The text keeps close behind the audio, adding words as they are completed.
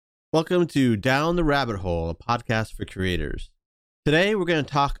Welcome to Down the Rabbit Hole, a podcast for creators. Today, we're going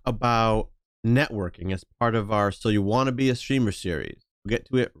to talk about networking as part of our So You Want to Be a Streamer series. We'll get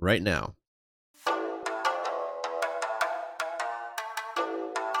to it right now.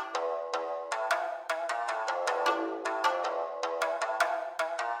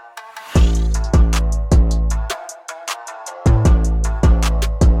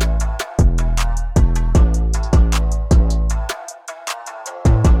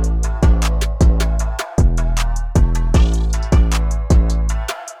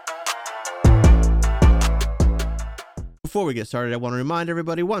 Before we get started, I want to remind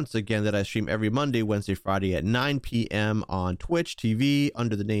everybody once again that I stream every Monday, Wednesday, Friday at 9 p.m. on Twitch TV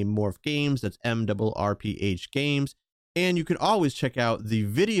under the name Morph Games. That's MRRPH Games. And you can always check out the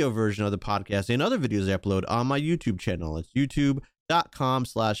video version of the podcast and other videos I upload on my YouTube channel. It's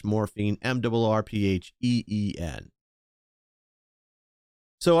youtube.com/morphine, MRRPHEEN.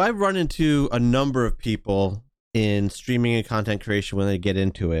 So I've run into a number of people in streaming and content creation when they get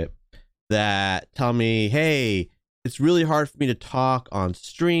into it that tell me, hey, it's really hard for me to talk on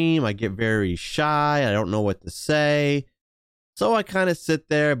stream. I get very shy. I don't know what to say. So I kind of sit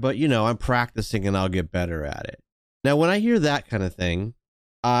there, but I'm practicing and I'll get better at it. Now, when I hear that kind of thing,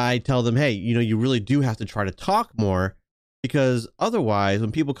 I tell them, hey, you really do have to try to talk more, because otherwise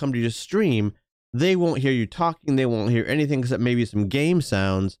when people come to your stream, they won't hear you talking. They won't hear anything except maybe some game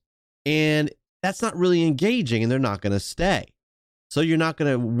sounds. And that's not really engaging, and they're not going to stay. So you're not going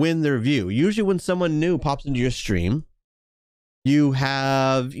to win their view. Usually when someone new pops into your stream, you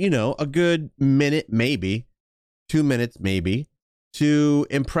have, a good minute, maybe 2 minutes, maybe, to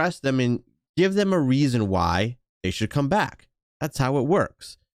impress them and give them a reason why they should come back. That's how it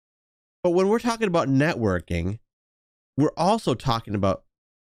works. But when we're talking about networking, we're also talking about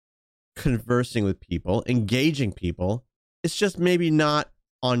conversing with people, engaging people. It's just maybe not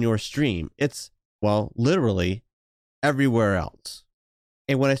on your stream. It's, literally everywhere else.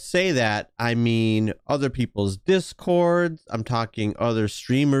 And when I say that, I mean other people's Discords. I'm talking other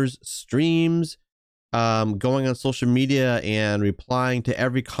streamers' streams, going on social media and replying to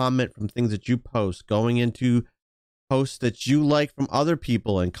every comment from things that you post, going into posts that you like from other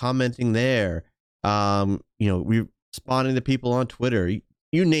people and commenting there, responding to people on Twitter,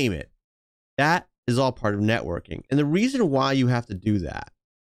 you name it. That is all part of networking. And the reason why you have to do that,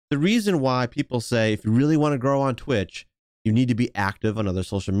 the reason why people say if you really want to grow on Twitch, you need to be active on other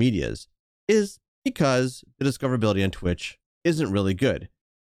social medias, is because the discoverability on Twitch isn't really good.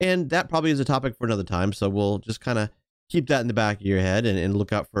 And that probably is a topic for another time. So we'll just kind of keep that in the back of your head and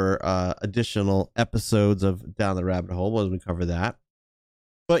look out for additional episodes of Down the Rabbit Hole when we cover that.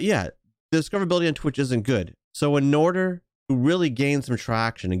 But yeah, the discoverability on Twitch isn't good. So in order to really gain some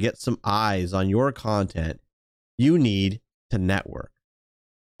traction and get some eyes on your content, you need to network.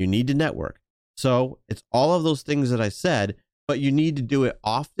 You need to network. So it's all of those things that I said, but you need to do it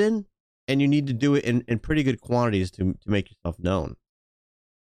often, and you need to do it in pretty good quantities to make yourself known.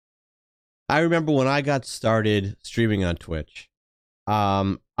 I remember when I got started streaming on Twitch,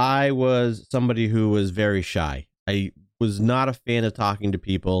 I was somebody who was very shy. I was not a fan of talking to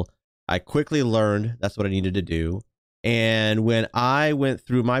people. I quickly learned that's what I needed to do. And when I went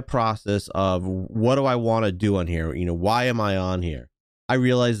through my process of what do I want to do on here, why am I on here? I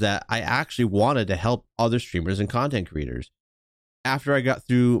realized that I actually wanted to help other streamers and content creators. After I got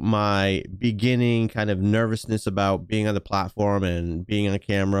through my beginning kind of nervousness about being on the platform and being on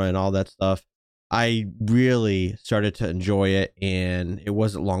camera and all that stuff, I really started to enjoy it, and it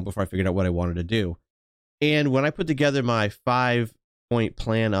wasn't long before I figured out what I wanted to do. And when I put together my 5-point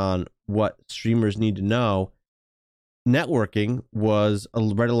plan on what streamers need to know, networking was,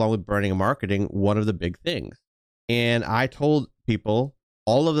 right along with branding and marketing, one of the big things. And I told people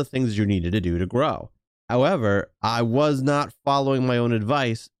all of the things you needed to do to grow. However, I was not following my own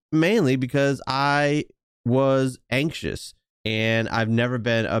advice, mainly because I was anxious, and I've never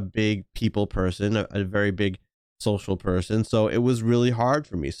been a big people person, a very big social person. So it was really hard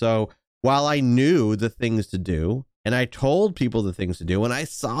for me. So while I knew the things to do, and I told people the things to do, and I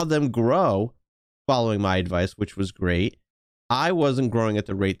saw them grow following my advice, which was great, I wasn't growing at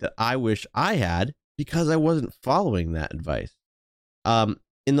the rate that I wish I had because I wasn't following that advice.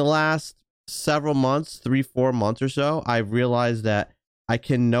 In the last several months, 3-4 months or so, I've realized that I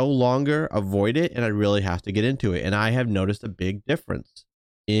can no longer avoid it, and I really have to get into it. And I have noticed a big difference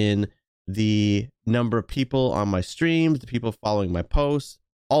in the number of people on my streams, the people following my posts,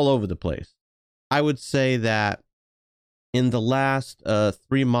 all over the place. I would say that in the last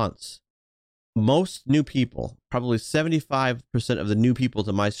 3 months, most new people, probably 75% of the new people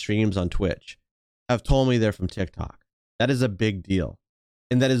to my streams on Twitch, have told me they're from TikTok. That is a big deal.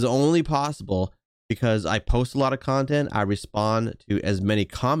 And that is only possible because I post a lot of content, I respond to as many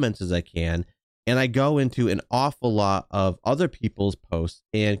comments as I can, and I go into an awful lot of other people's posts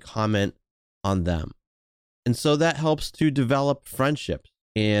and comment on them. And so that helps to develop friendships.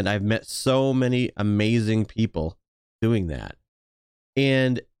 And I've met so many amazing people doing that.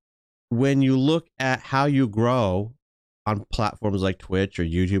 And when you look at how you grow on platforms like Twitch or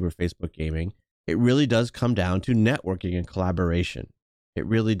YouTube or Facebook Gaming, it really does come down to networking and collaboration. It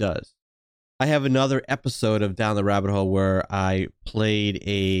really does. I have another episode of Down the Rabbit Hole where I played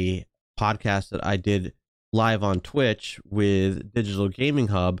a podcast that I did live on Twitch with Digital Gaming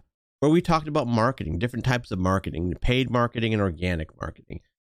Hub, where we talked about marketing, different types of marketing, paid marketing and organic marketing.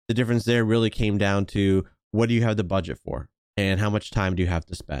 The difference there really came down to what do you have the budget for and how much time do you have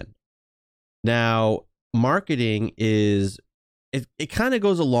to spend. Now, marketing is, it kind of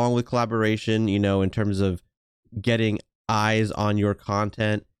goes along with collaboration, you know, in terms of getting eyes on your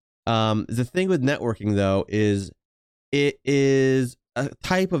content. The thing with networking, though, is it is a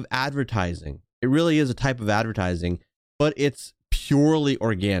type of advertising. It really is a type of advertising, but it's purely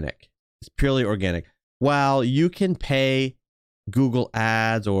organic. It's purely organic. While you can pay Google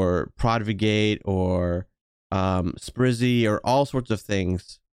Ads or Prodvigate or Sprizzy or all sorts of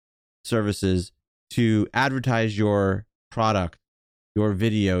things, services to advertise your product, your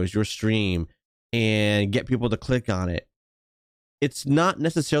videos, your stream, and get people to click on it, it's not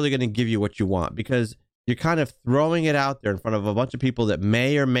necessarily going to give you what you want because you're kind of throwing it out there in front of a bunch of people that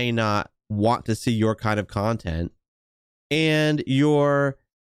may or may not want to see your kind of content. And you're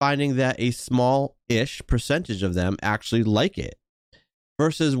finding that a small-ish percentage of them actually like it.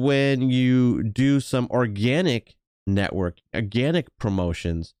 Versus when you do some organic network, organic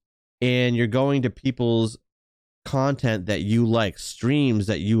promotions, and you're going to people's content that you like, streams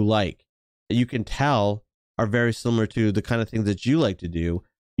that you can tell are very similar to the kind of things that you like to do,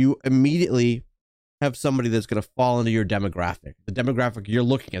 you immediately have somebody that's going to fall into your demographic, the demographic you're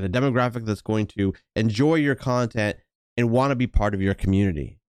looking at, the demographic that's going to enjoy your content and want to be part of your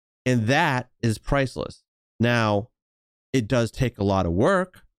community. And that is priceless. Now, it does take a lot of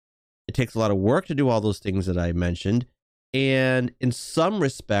work. It takes a lot of work to do all those things that I mentioned. And in some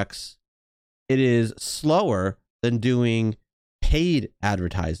respects, it is slower than doing paid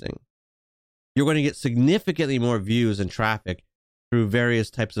advertising. You're going to get significantly more views and traffic through various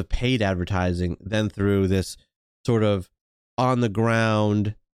types of paid advertising than through this sort of on the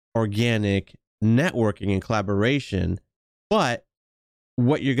ground, organic networking and collaboration. But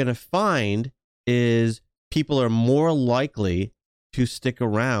what you're going to find is people are more likely to stick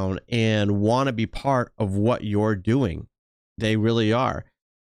around and want to be part of what you're doing. They really are.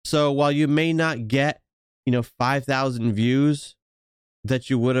 So while you may not get, 5,000 views that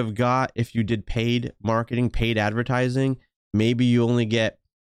you would have got if you did paid marketing, paid advertising, maybe you only get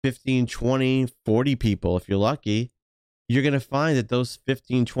 15, 20, 40 people if you're lucky. You're going to find that those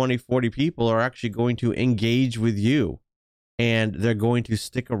 15, 20, 40 people are actually going to engage with you and they're going to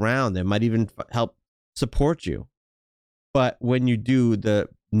stick around. They might even help support you. But when you do the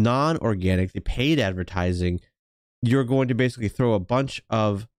non-organic, the paid advertising, you're going to basically throw a bunch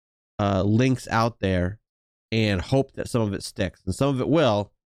of links out there and hope that some of it sticks, and some of it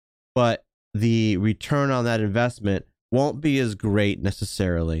will, but the return on that investment won't be as great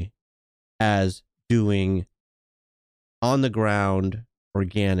necessarily as doing on the ground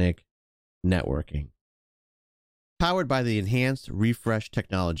organic networking. Powered by the enhanced refresh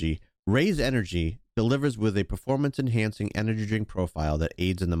technology, Raze Energy delivers with a performance-enhancing energy drink profile that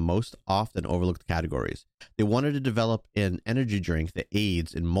aids in the most often overlooked categories. They wanted to develop an energy drink that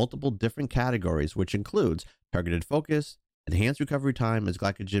aids in multiple different categories, which includes targeted focus, enhanced recovery time as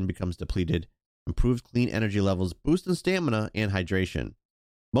glycogen becomes depleted, improved clean energy levels, boost in stamina, and hydration.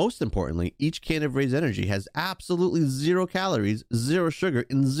 Most importantly, each can of Raze Energy has absolutely 0 calories, 0 sugar,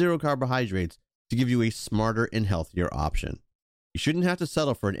 and 0 carbohydrates to give you a smarter and healthier option. You shouldn't have to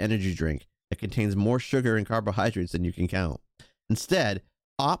settle for an energy drink that contains more sugar and carbohydrates than you can count. Instead,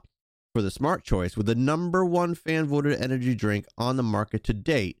 opt for the smart choice with the #1 fan-voted energy drink on the market to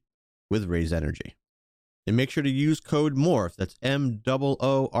date with Raze Energy. And make sure to use code MORPH, that's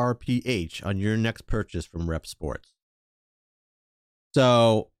MOORPH, on your next purchase from Rep Sports.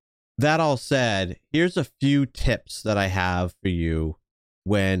 So, that all said, here's a few tips that I have for you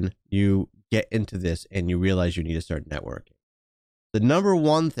when you get into this and you realize you need to start networking. The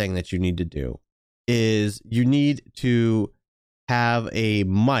 #1 thing that you need to do is you need to have a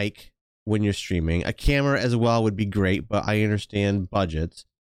mic when you're streaming. A camera as well would be great, but I understand budgets.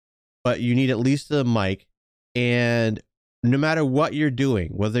 But you need at least a mic. And no matter what you're doing,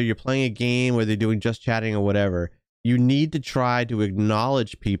 whether you're playing a game, whether you're doing just chatting or whatever, you need to try to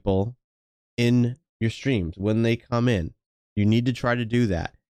acknowledge people in your streams when they come in. You need to try to do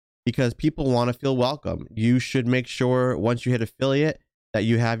that because people want to feel welcome. You should make sure once you hit affiliate that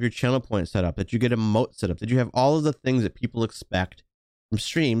you have your channel point set up, that you get emote set up, that you have all of the things that people expect from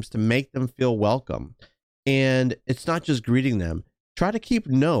streams to make them feel welcome. And it's not just greeting them. Try to keep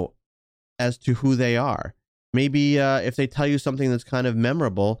note as to who they are. Maybe if they tell you something that's kind of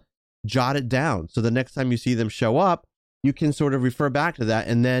memorable, jot it down. So the next time you see them show up, you can sort of refer back to that,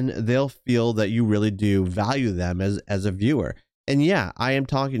 and then they'll feel that you really do value them as a viewer. And yeah, I am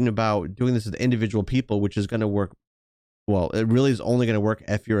talking about doing this with individual people, which is going to work. Well, it really is only going to work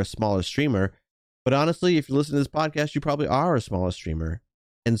if you're a smaller streamer. But honestly, if you listen to this podcast, you probably are a smaller streamer.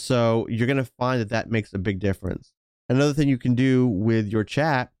 And so you're going to find that that makes a big difference. Another thing you can do with your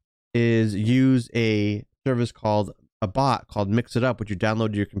chat is use a service called a bot called Mix It Up, which you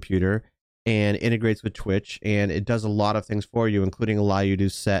download to your computer and integrates with Twitch. And it does a lot of things for you, including allow you to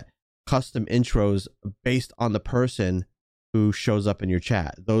set custom intros based on the person who shows up in your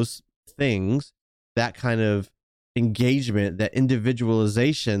chat. Those things, that kind of engagement, that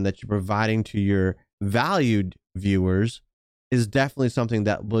individualization that you're providing to your valued viewers is definitely something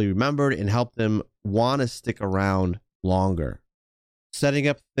that will be remembered and help them want to stick around longer. Setting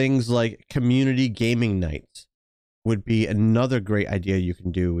up things like community gaming nights would be another great idea you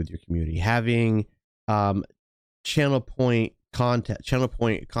can do with your community. Having channel point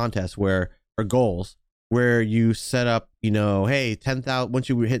contests or goals where you set up, hey, 10,000, once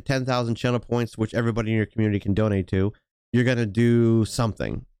you hit 10,000 channel points, which everybody in your community can donate to, you're going to do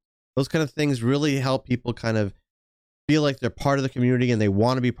something. Those kind of things really help people kind of feel like they're part of the community and they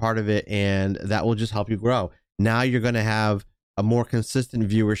want to be part of it. And that will just help you grow. Now you're going to have a more consistent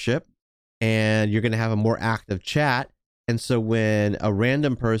viewership and you're going to have a more active chat. And so when a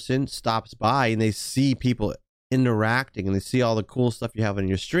random person stops by and they see people interacting and they see all the cool stuff you have in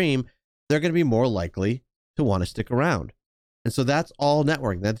your stream, they're going to be more likely to want to stick around. And so that's all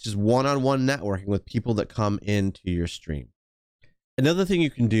networking. That's just one-on-one networking with people that come into your stream. Another thing you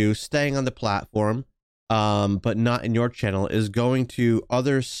can do, staying on the platform, but not in your channel, is going to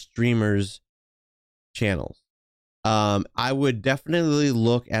other streamers' channels. I would definitely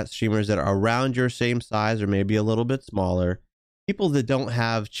look at streamers that are around your same size or maybe a little bit smaller, people that don't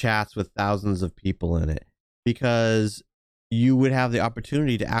have chats with thousands of people in it, because you would have the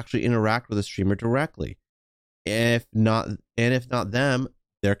opportunity to actually interact with a streamer directly. If not them,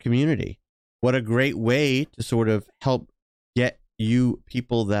 their community. What a great way to sort of help get you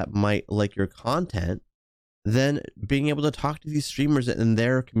people that might like your content, then being able to talk to these streamers in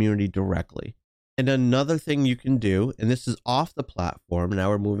their community directly. And another thing you can do, and this is off the platform, now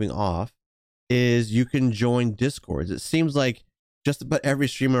we're moving off, is you can join Discords. It seems like just about every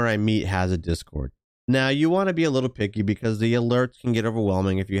streamer I meet has a Discord. Now, you want to be a little picky because the alerts can get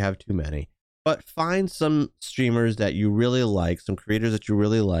overwhelming if you have too many. But find some streamers that you really like, some creators that you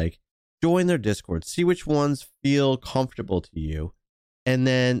really like, join their Discord, see which ones feel comfortable to you, and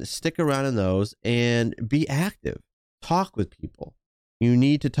then stick around in those and be active. Talk with people. You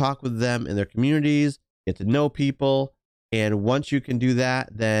need to talk with them in their communities, get to know people, and once you can do that,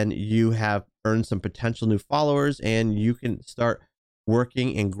 then you have earned some potential new followers and you can start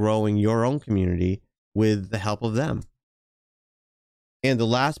working and growing your own community with the help of them. And the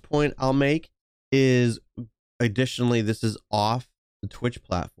last point I'll make is, additionally, this is off the Twitch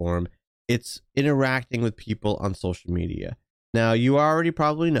platform. It's interacting with people on social media. Now, you already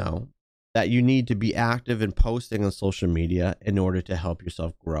probably know that you need to be active in posting on social media in order to help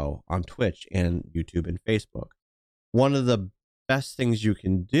yourself grow on Twitch and YouTube and Facebook. One of the best things you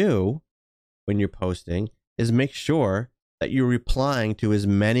can do when you're posting is make sure that you're replying to as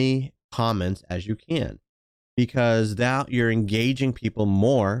many comments as you can, because now you're engaging people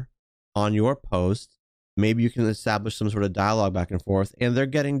more on your post. Maybe you can establish some sort of dialogue back and forth, and they're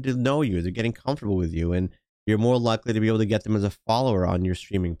getting to know you, they're getting comfortable with you, and you're more likely to be able to get them as a follower on your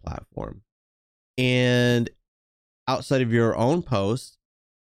streaming platform. And outside of your own posts,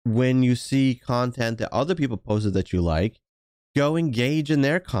 when you see content that other people posted that you like, go engage in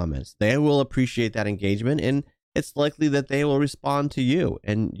their comments. They will appreciate that engagement, and it's likely that they will respond to you,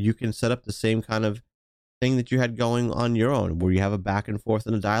 and you can set up the same kind of thing that you had going on your own, where you have a back and forth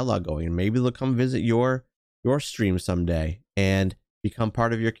and a dialogue going, and maybe they'll come visit your stream someday and become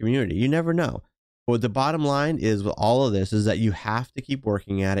part of your community. You never know. But the bottom line is with all of this is that you have to keep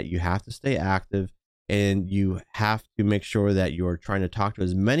working at it. You have to stay active, and you have to make sure that you're trying to talk to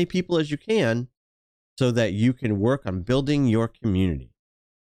as many people as you can so that you can work on building your community.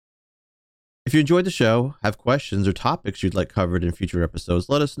 If you enjoyed the show, have questions or topics you'd like covered in future episodes,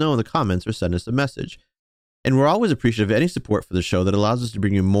 let us know in the comments or send us a message. And we're always appreciative of any support for the show that allows us to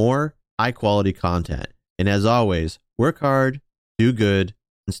bring you more high-quality content. And as always, work hard, do good,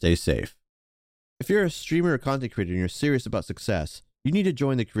 and stay safe. If you're a streamer or content creator and you're serious about success, you need to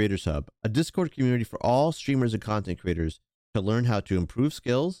join the Creators Hub, a Discord community for all streamers and content creators to learn how to improve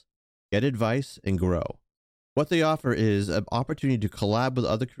skills, get advice, and grow. What they offer is an opportunity to collab with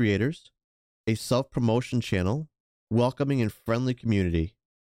other creators, a self-promotion channel, welcoming and friendly community,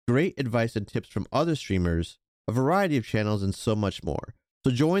 great advice and tips from other streamers, a variety of channels, and so much more.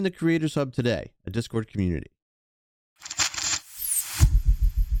 So join the Creators Hub today, a Discord community.